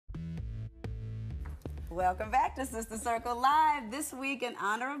Welcome back to Sister Circle Live. This week, in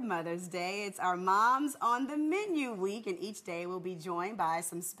honor of Mother's Day, it's our Moms on the Menu week, and each day we'll be joined by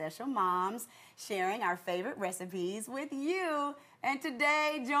some special moms sharing our favorite recipes with you. And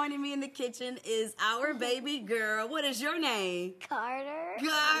today, joining me in the kitchen is our baby girl. What is your name? Carter.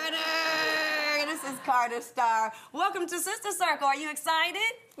 Carter! This is Carter Star. Welcome to Sister Circle. Are you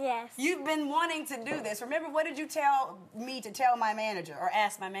excited? Yes. You've been wanting to do this. Remember, what did you tell me to tell my manager or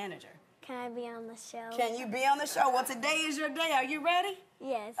ask my manager? Can I be on the show? Can you be on the show? Well, today is your day. Are you ready?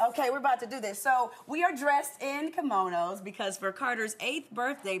 Yes. Okay, we're about to do this. So we are dressed in kimonos because for Carter's 8th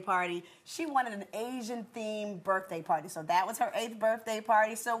birthday party, she wanted an Asian-themed birthday party. So that was her 8th birthday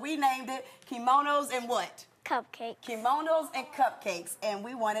party. So we named it Kimonos and what? Cupcakes. Kimonos and cupcakes, and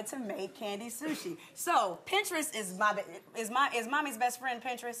we wanted to make Candy Sushi. So Pinterest is mommy's best friend.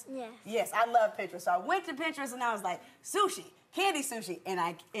 Pinterest. Yes. Yes, I love Pinterest. So I went to Pinterest and I was like, sushi, Candy Sushi,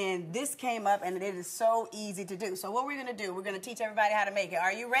 and this came up, and it is so easy to do. So what we're gonna do? We're gonna teach everybody how to make it.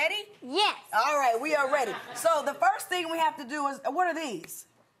 Are you ready? Yes. All right, we are ready. So the first thing we have to do is, what are these?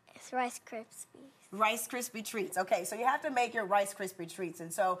 It's Rice Krispies. Rice Krispie treats. Okay, so you have to make your Rice Krispie treats.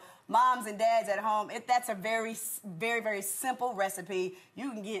 And so moms and dads at home, that's a very, very simple recipe.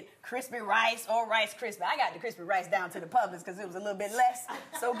 You can get crispy rice or Rice Krispie. I got the crispy rice down to the Publix because it was a little bit less.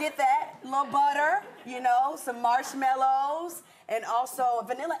 So get that, a little butter, some marshmallows, and also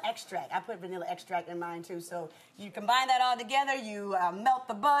vanilla extract. I put vanilla extract in mine too. So you combine that all together, you melt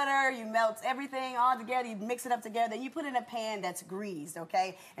the butter, you melt everything all together, you mix it up together, and you put it in a pan that's greased,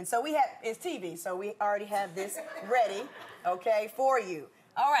 okay? And so it's TV, so we already have this ready, okay, for you.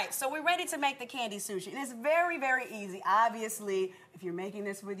 All right, so we're ready to make the Candy Sushi. And it's very, very easy. Obviously, if you're making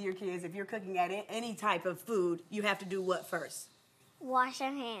this with your kids, if you're cooking at any type of food, you have to do what first? Wash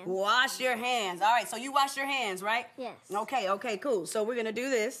your hands. Wash your hands. All right, so you wash your hands, right? Yes. Okay, cool. So we're gonna do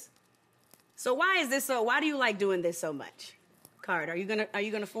this. So why do you like doing this so much? Carter, are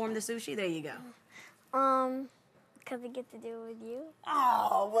you gonna form the sushi? There you go. Because I get to do it with you.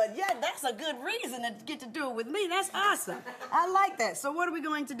 Oh, well, yeah, that's a good reason to get to do it with me. That's awesome. I like that. So what are we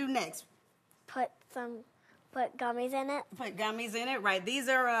going to do next? Put gummies in it. Put gummies in it, right. These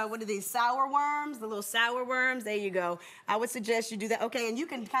are, what are these, sour worms? The little sour worms. There you go. I would suggest you do that. Okay, and you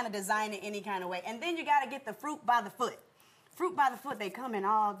can kind of design it any kind of way. And then you got to get the fruit by the foot. Fruit by the foot, they come in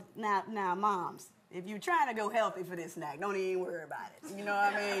all, now, moms, if you're trying to go healthy for this snack, don't even worry about it. You know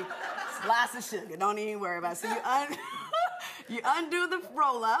what I mean? It's lots of sugar. Don't even worry about it. So you undo the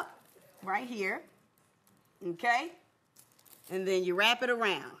roll-up right here, okay? And then you wrap it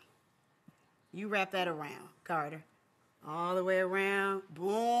around. You wrap that around, Carter. All the way around.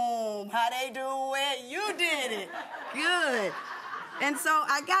 Boom. How they do it? You did it. Good. And so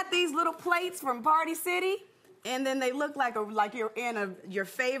I got these little plates from Party City. And then they look like you're in your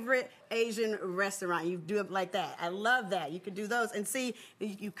favorite Asian restaurant. You do it like that. I love that. You could do those. And see,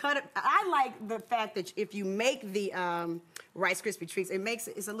 you cut it. I like the fact that if you make the Rice Krispie treats,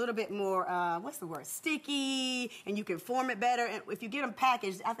 it's a little bit more, what's the word, sticky, and you can form it better. And if you get them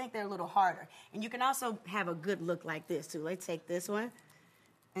packaged, I think they're a little harder. And you can also have a good look like this, too. Let's take this one,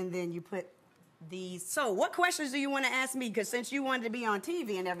 and then you put these. So what questions do you want to ask me? Because since you wanted to be on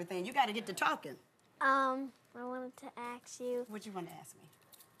TV and everything, you got to get to talking. I wanted to ask you. What you want to ask me?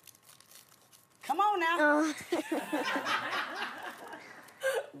 Come on now.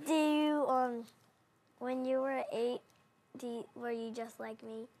 Do you, when you were 8, were you just like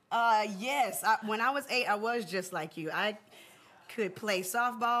me? Yes. When I was 8, I was just like you. I could play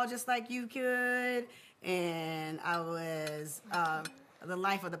softball just like you could, and I was the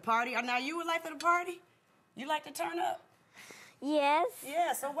life of the party. Now you were life of the party? You like to turn up? Yes.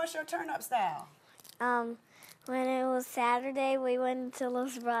 Yeah. So what's your turn up style? When it was Saturday, we went to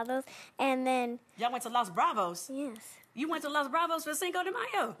Los Bravos, and then... Y'all went to Los Bravos? Yes. You went to Los Bravos for Cinco de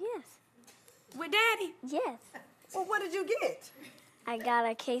Mayo? Yes. With Daddy? Yes. Well, what did you get? I got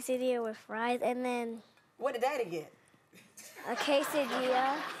a quesadilla with fries, and then... What did Daddy get? A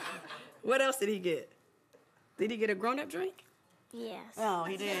quesadilla. What else did he get? Did he get a grown-up drink? Yes. Oh,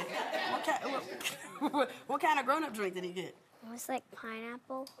 he did. What kind of grown-up drink did he get? It was like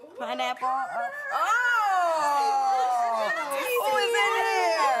pineapple. Pineapple? Who is in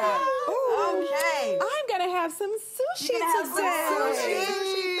here? Okay. I'm going to have some sushi today.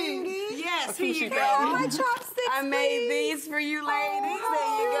 Yes, here you go. My chopsticks, I made these for you ladies.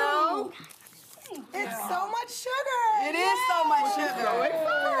 There you go. It's so much sugar. It is so much sugar.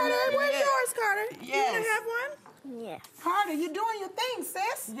 Carter, where's yours, Carter? Yes. You gonna have one? Yes. Carter, you're doing your thing,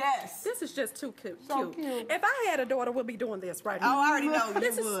 sis. Yes. This is just too cute. So cute. If I had a daughter, we'd be doing this right now. Oh, I already know you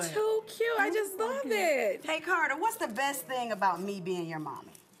This would. is too cute. I just love it. Hey, Carter, what's the best thing about me being your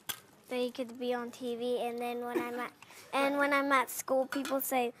mommy? they could be on TV, and then when I'm at school, people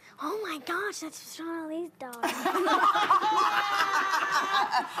say, "Oh my gosh, that's Rashan Ali's dog."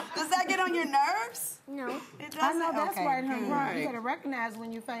 Does that get on your nerves? No. It doesn't? I know that's Okay, right, honey. good. Right. You gotta recognize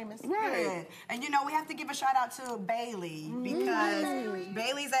when you're famous. Good. And you know, we have to give a shout out to Bailey because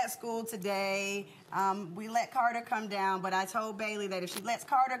Bailey's at school today. We let Carter come down, but I told Bailey that if she lets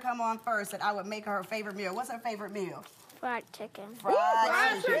Carter come on first, that I would make her favorite meal. What's her favorite meal? Fried chicken.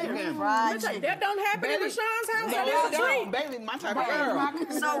 Fried chicken. Fried chicken. That don't happen in Rashan's house. No, That's a treat. don't. Bailey, my type of girl.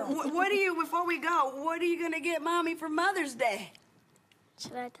 So, what do you, before we go, what are you going to get Mommy for Mother's Day?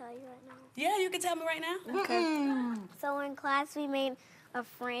 Should I tell you right now? Yeah, you can tell me right now. So in class, we made a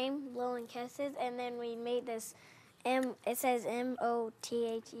frame, blowing kisses, and then we made this it says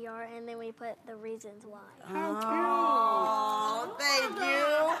MOTHER, and then we put the reasons why. Oh, thank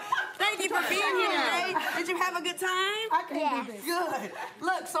you. Thank you for being here today. Did you have a good time? I can't do this. Good.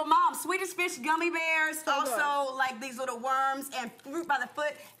 Look, so Mom, Swedish Fish gummy bears, also like these little worms and fruit by the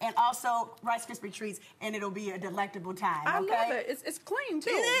foot, and also Rice Krispie treats, and it'll be a delectable time. I Okay? love it. It's clean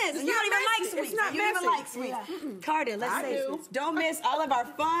too. It is. And you don't even like sweets. It's not You don't even messy. like sweets. Carter, let's I say do. don't miss all of our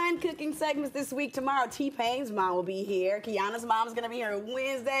fun cooking segments this week. Tomorrow, T-Pain's mom will be here. Kiana's mom is going to be here on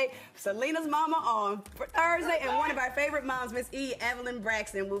Wednesday. Selena's mama on Thursday. And one of our favorite moms, Miss E. Evelyn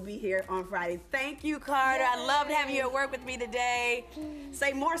Braxton, will be here on Friday. Thank you, Carter. I loved having you at work with me today.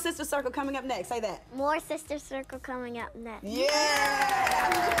 Say more Sister Circle coming up next. Say that. More Sister Circle coming up next.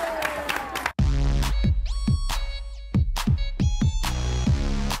 Yeah.